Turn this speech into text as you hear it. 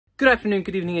Good afternoon,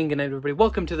 good evening, and good night, everybody.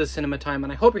 Welcome to the Cinema Time,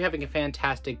 and I hope you're having a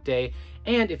fantastic day.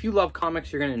 And if you love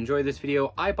comics, you're going to enjoy this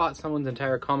video. I bought someone's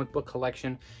entire comic book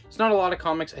collection. It's not a lot of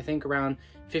comics, I think around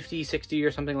 50, 60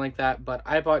 or something like that, but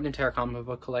I bought an entire comic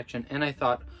book collection, and I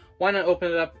thought, why not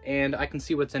open it up and I can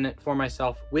see what's in it for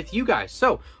myself with you guys.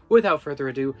 So, without further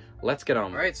ado, let's get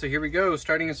on. All right, so here we go.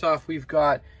 Starting us off, we've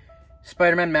got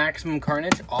Spider-Man Maximum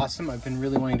Carnage. Awesome. I've been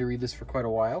really wanting to read this for quite a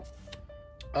while.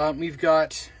 We've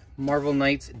got Marvel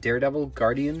Knights Daredevil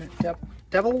Guardian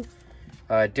Devil,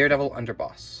 Daredevil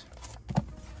Underboss.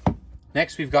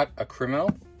 Next, we've got A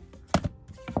Criminal,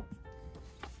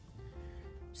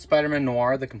 Spider-Man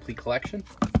Noir, the complete collection,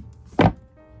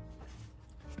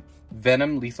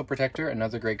 Venom Lethal Protector,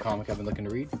 another great comic I've been looking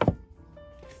to read,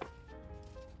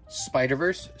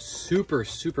 Spider-Verse,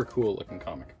 super cool looking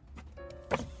comic.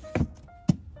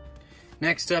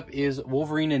 Next up is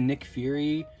Wolverine and Nick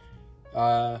Fury,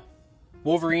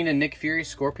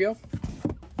 Scorpio.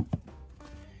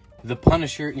 The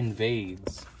Punisher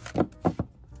Invades.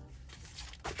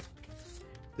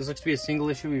 This looks to be a single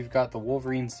issue. We've got the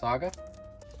Wolverine Saga.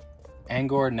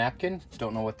 Angor Napkin.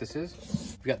 Don't know what this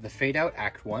is. We've got the Fade Out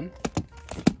Act 1.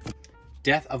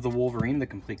 Death of the Wolverine, the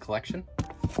complete collection.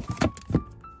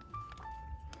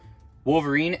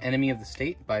 Wolverine, Enemy of the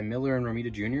State by Miller and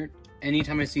Romita Jr.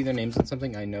 Anytime I see their names in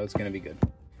something, I know it's going to be good.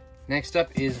 Next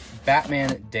up is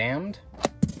Batman Damned.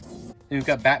 Then we've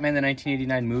got Batman the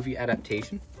 1989 movie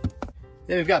adaptation.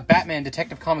 Then we've got Batman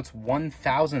Detective Comics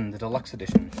 1000, the deluxe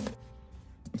edition.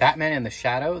 Batman and the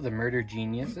Shadow, the Murder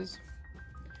Geniuses.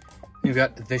 Then we've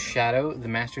got The Shadow, the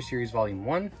Master Series Volume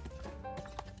 1.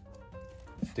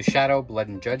 The Shadow, Blood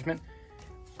and Judgment.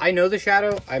 I know The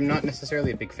Shadow. I'm not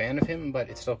necessarily a big fan of him, but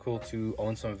it's still cool to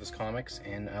own some of his comics,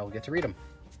 and I'll get to read them.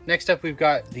 Next up, we've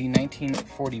got the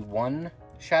 1941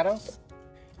 Shadow.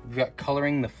 We've got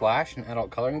Coloring the Flash, an adult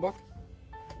coloring book,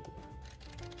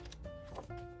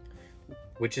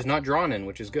 which is not drawn in,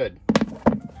 which is good.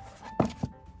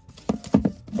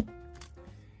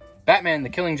 Batman, The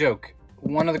Killing Joke,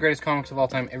 one of the greatest comics of all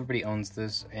time. Everybody owns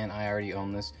this, and I already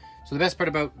own this. So the best part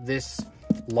about this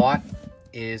lot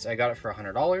is I got it for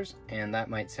 $100, and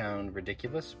that might sound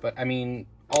ridiculous, but I mean,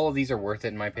 all of these are worth it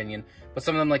in my opinion. But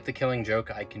some of them, like The Killing Joke,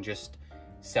 I can just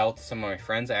sell to some of my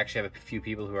friends. I actually have a few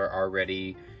people who are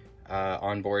already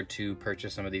on board to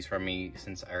purchase some of these from me,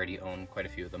 since I already own quite a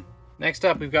few of them. Next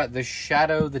up, we've got The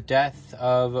Shadow, the Death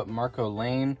of Marco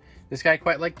Lane. This guy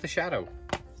quite liked The Shadow.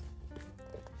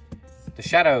 The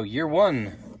Shadow, Year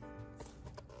 1.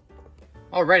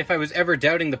 Alright, if I was ever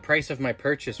doubting the price of my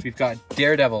purchase, we've got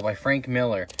Daredevil by Frank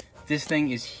Miller. This thing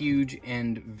is huge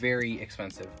and very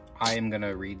expensive. I am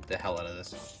gonna read the hell out of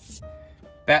this.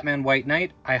 Batman White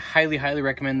Knight. I highly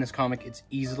recommend this comic. It's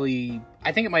easily,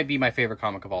 I think it might be my favorite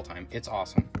comic of all time. It's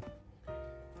awesome.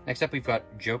 Next up, we've got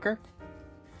Joker.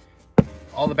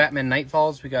 All the Batman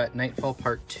Nightfalls. We got Nightfall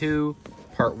Part 2,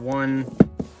 Part 1,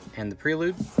 and the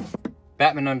Prelude.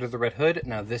 Batman Under the Red Hood.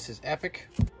 Now this is epic.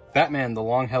 Batman The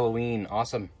Long Halloween.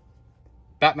 Awesome.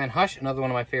 Batman Hush, another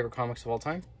one of my favorite comics of all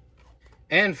time.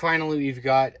 And finally, we've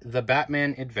got The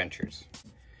Batman Adventures.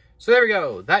 So there we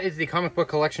go. That is the comic book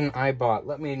collection I bought.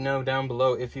 Let me know down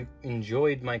below if you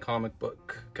enjoyed my comic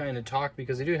book kind of talk,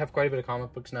 because I do have quite a bit of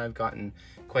comic books now. I've gotten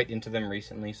quite into them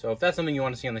recently. So if that's something you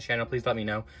want to see on the channel, please let me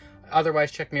know.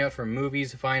 Otherwise, check me out for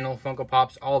movies, vinyl, Funko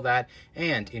Pops, all that.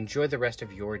 And enjoy the rest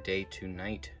of your day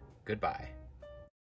tonight. Goodbye.